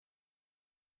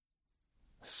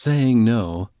Saying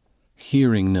no,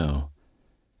 hearing no.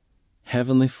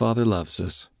 Heavenly Father loves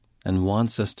us and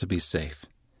wants us to be safe.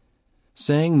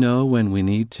 Saying no when we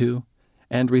need to,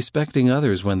 and respecting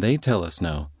others when they tell us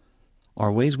no,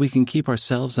 are ways we can keep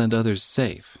ourselves and others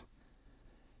safe.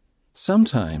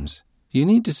 Sometimes you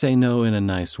need to say no in a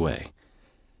nice way.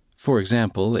 For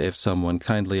example, if someone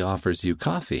kindly offers you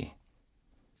coffee.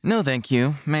 No, thank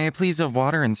you. May I please have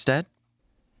water instead?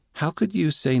 How could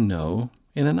you say no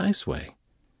in a nice way?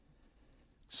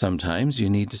 Sometimes you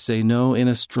need to say no in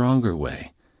a stronger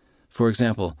way. For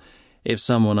example, if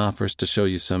someone offers to show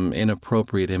you some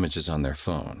inappropriate images on their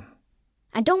phone.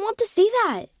 I don't want to see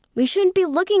that. We shouldn't be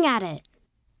looking at it.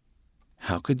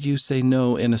 How could you say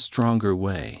no in a stronger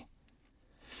way?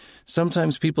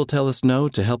 Sometimes people tell us no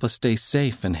to help us stay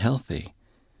safe and healthy.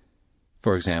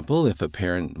 For example, if a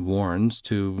parent warns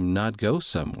to not go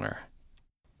somewhere.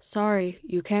 Sorry,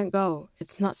 you can't go.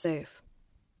 It's not safe.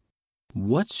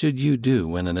 What should you do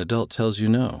when an adult tells you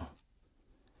no?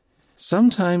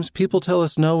 Sometimes people tell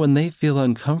us no when they feel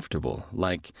uncomfortable,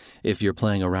 like if you're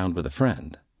playing around with a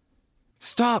friend.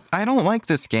 Stop, I don't like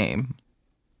this game.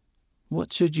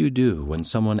 What should you do when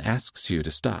someone asks you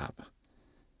to stop?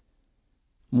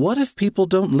 What if people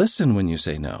don't listen when you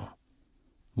say no?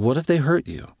 What if they hurt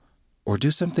you or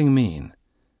do something mean?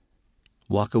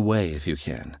 Walk away if you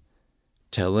can.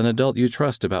 Tell an adult you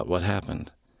trust about what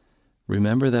happened.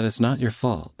 Remember that it's not your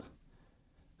fault.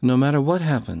 No matter what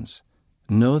happens,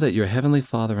 know that your Heavenly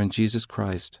Father and Jesus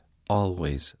Christ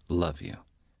always love you.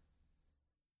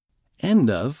 End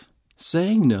of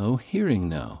Saying No, Hearing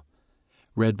No.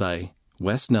 Read by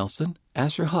Wes Nelson,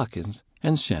 Asher Hawkins,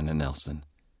 and Shannon Nelson.